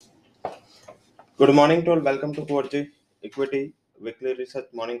Good morning to all, welcome to कोर्जी equity weekly research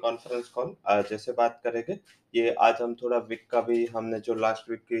morning conference call. जैसे बात करेंगे ये आज हम थोड़ा वीक का भी हमने जो लास्ट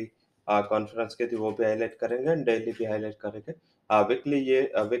वीक की कॉन्फ्रेंस की थी वो भी हाईलाइट करेंगे एंड डेली भी हाईलाइट करेंगे। वीकली ये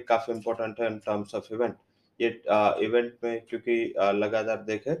वीक काफी इंपॉर्टेंट है इन टर्म्स ऑफ इवेंट। ये इवेंट में क्योंकि लगातार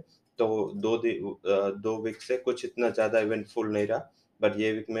देखे तो 2 वीक से कुछ इतना ज्यादा इवेंटफुल नहीं रहा, बट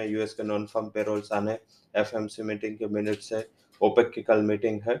ये वीक में यूएस के नॉन फार्म पेरोल्स आने, एफएमसी मीटिंग के मिनट्स है, ओपेक की कल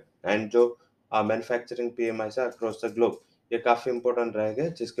मीटिंग है एंड जो मैन्युफैक्चरिंग पीएमआई से अक्रॉस द ग्लोब ये काफी इंपॉर्टेंट रहेगा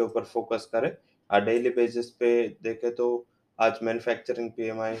जिसके ऊपर फोकस करें। डेली बेसिस पे देखें तो आज मैन्युफैक्चरिंग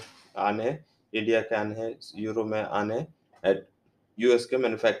पीएमआई आने हैं, इंडिया के आने हैं, यूरो में आने हैं, यूएस के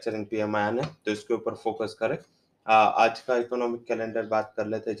मैन्युफैक्चरिंग पीएमआई आने हैं, तो इसके ऊपर फोकस करें। आज का इकोनॉमिक कैलेंडर बात कर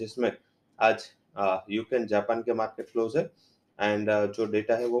लेते हैं जिसमें आज यूके एंड जापान के मार्केट क्लोज है एंड जो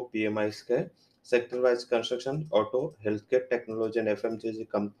डेटा है वो पीएमआई के sector wise construction, auto, health care, technology and FMCG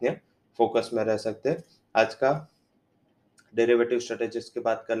कंपनियां फोकस में रह सकते हैं। आज का डेरिवेटिव स्ट्रेटेजीज की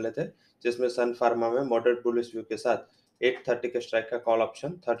बात कर लेते हैं जिसमें सन फार्मा में मॉडरेट बुलिश व्यू के साथ 830 के स्ट्राइक का कॉल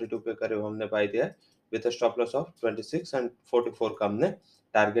ऑप्शन 32 के करीब हमने बाय दिया है with stop loss of 26 and 44 का हमने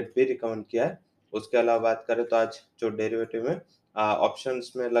टारगेट भी रिकमेंड किया है। उसके अलावा बात करें तो आज जो डेरिवेटिव में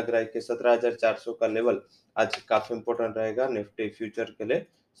ऑप्शंस में लग रहा है कि 17,400 का लेवल आज काफी इंपॉर्टेंट रहेगा निफ्टी फ्यूचर के लिए।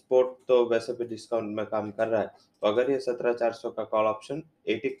 स्पोर्ट तो वैसे भी डिस्काउंट में काम कर रहा है, तो अगर ये 17,400 का कॉल ऑप्शन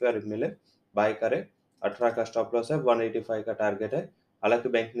 80 का मिले बाय करें। 18 का स्टॉप लॉस है, 185 का टारगेट है। हालांकि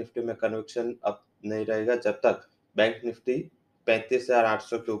बैंक निफ्टी में कन्विक्शन अब नहीं रहेगा जब तक बैंक निफ्टी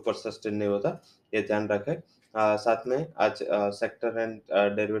 35,800 के ऊपर सस्टेन नहीं होता, ये ध्यान रखें। साथ में आज सेक्टर एंड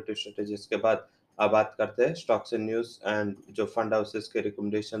डेरिवेटिव स्ट्रेटेजीज के बाद बात करते हैं स्टॉक्स इन न्यूज एंड जो फंड हाउसेस के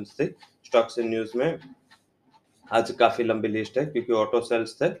रिकमेंडेशंस थे। स्टॉक्स इन न्यूज में आज काफी लंबी लिस्ट है क्योंकि ऑटो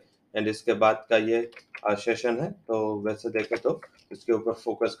सेल्स थे एंड इसके बाद का ये सेशन है, तो वैसे देखें तो इसके ऊपर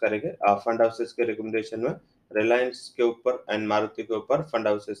फोकस करेंगे। फंड हाउसेस के रिकमेंडेशन में रिलायंस के ऊपर एंड मारुति के ऊपर फंड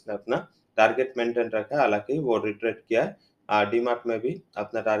हाउसेस ने अपना टारगेट मेंटेन रखा है, हालांकि वो रिट्रेट किया है। डीमार्ट में भी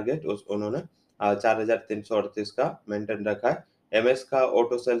अपना टारगेट उन्होंने 4,338 का मेंटेन रखा है। एमएस का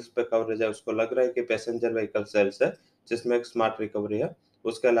ऑटो सेल्स पे कवरेज है, उसको लग रहा है कि पैसेंजर व्हीकल सेल्स है जिसमें एक स्मार्ट रिकवरी है।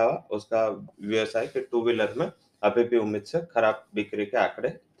 उसके अलावा उसका व्यवसाय के टू व्हीलर में अभी भी उम्मीद से खराब बिक्री के आंकड़े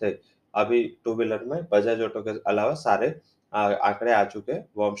थे। अभी टू व्हीलर में बजाज ऑटो के अलावा सारे आंकड़े आ चुके हैं,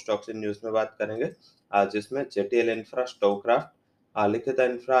 वो हम स्टॉक्स इन न्यूज में बात करेंगे। जिसमें JTL Infra, Stovekraft, Likhitha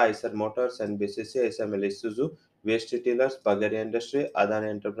Infra, Eicher Motors, NBCC, SML Isuzu, VST Tillers, बगेरिया Industry, Adani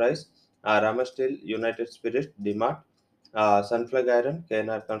Enterprise, Rama Steel, United Spirit, DMart, Sunflag Iron,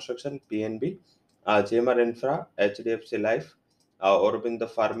 KNR Construction, PNB, जेमर Infra, HDFC Life, Aurobindo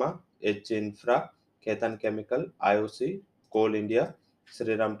Pharma, H Infra, Khaitan Chemical, IOC, Coal India,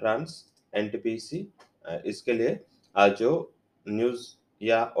 Shriram Trans, NTPC. इसके लिए जो news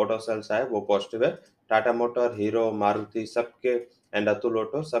या auto sales आए वो positive है। Tata motor, hero, Maruti सबके एंड अतुल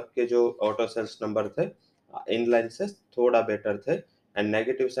ऑटो सबके जो ऑटो सेल्स नंबर थे इन लाइन से थोड़ा बेटर थे एंड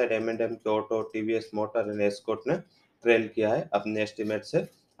नेगेटिव साइड एम के auto, TVS Motor and Escort ने ट्रेल किया है अपने एस्टिमेट से।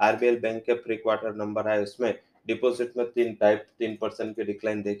 आरबीएल बैंक के प्री क्वार्टर नंबर आए, उसमें डिपॉजिट में 3% के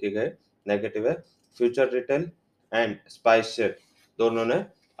डिक्लाइन देखे गए, नेगेटिव है। Future Retail and Spice Jet दोनों ने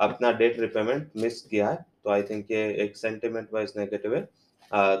अपना डेट रिपेमेंट मिस किया है, तो आई थिंक ये एक सेंटिमेंट वाइज नेगेटिव है।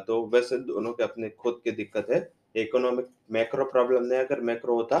 तो वैसे दोनों के अपने खुद की दिक्कत है। इकोनॉमिक मैक्रो प्रॉब्लम नहीं, अगर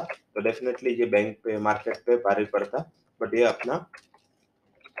मैक्रो होता तो डेफिनेटली ये बैंक पे मार्केट पे भारी पड़ता, बट ये अपना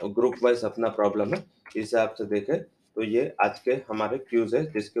ग्रुप वाइज अपना प्रॉब्लम है। इस हिसाब से देखें तो ये आज के हमारे क्यूज है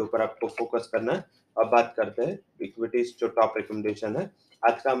जिसके ऊपर आपको फोकस करना है। अब बात करते हैं इक्विटीज जो टॉप रिकमेंडेशन है।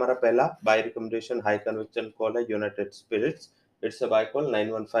 आज का हमारा पहला buy recommendation high conviction call है United Spirits. It's a buy call,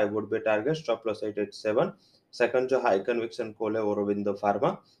 915 would be target, stop loss 887। Second जो हाई कन्विक्शन कॉल है Aurobindo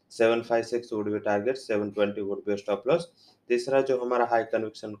Pharma, 756 would be target, 720 would be stop loss. तीसरा जो हमारा हाई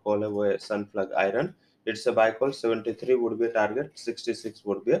कन्विक्शन कॉल है वो है Sunflag Iron. It's a buy call, 73 would be a target, 66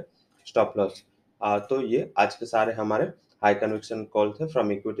 would be a stop loss। तो ये आज के सारे हमारे हाई कन्विक्शन कॉल थे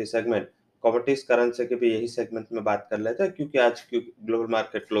from equity segment. Commodities currency के भी यही सेगमेंट में बात कर लेते हैं क्योंकि आज ग्लोबल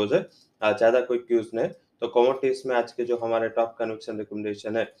मार्केट क्लोज है, ज्यादा कोई क्यूज नहीं। तो कमोडिटीज में आज के जो हमारे टॉप कन्विक्शन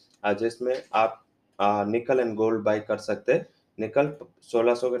रिकमेंडेशन है, जिसमें आप निकल एंड गोल्ड बाय कर सकते हैं। निकल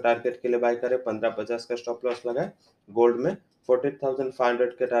 1600 के टारगेट के लिए बाय करें, 1550 का स्टॉप लॉस लगाए। गोल्ड में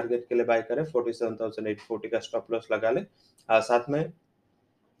 14,500 के टारगेट के लिए बाय करें, 47,840 का स्टॉप लॉस लगा ले। साथ में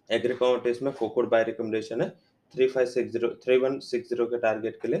एग्री कमोडिटीज में फोकट बाय रिकमेंडेशन है, 3160 के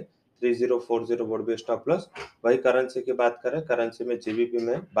टारगेट के लिए 3040 वोट भी स्टॉप लॉस। वही करेंसी की बात करें, करेंसी में जीबीपी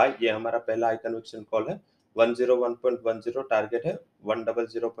में बाय, ये हमारा पहला हाई कन्विक्शन कॉल है, 101.10 टारगेट है,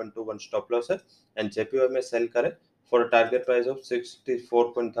 100.21 स्टॉप लॉस है एंड जेपीवाई में सेल करें for target price of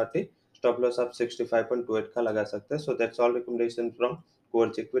 64.30, stop loss आप 65.28 का लगा सकते हैं। So that's all recommendation from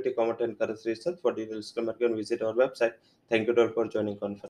Quartz Equity Commodity and Currency Research. For details, come again visit our website. Thank you all for joining conference.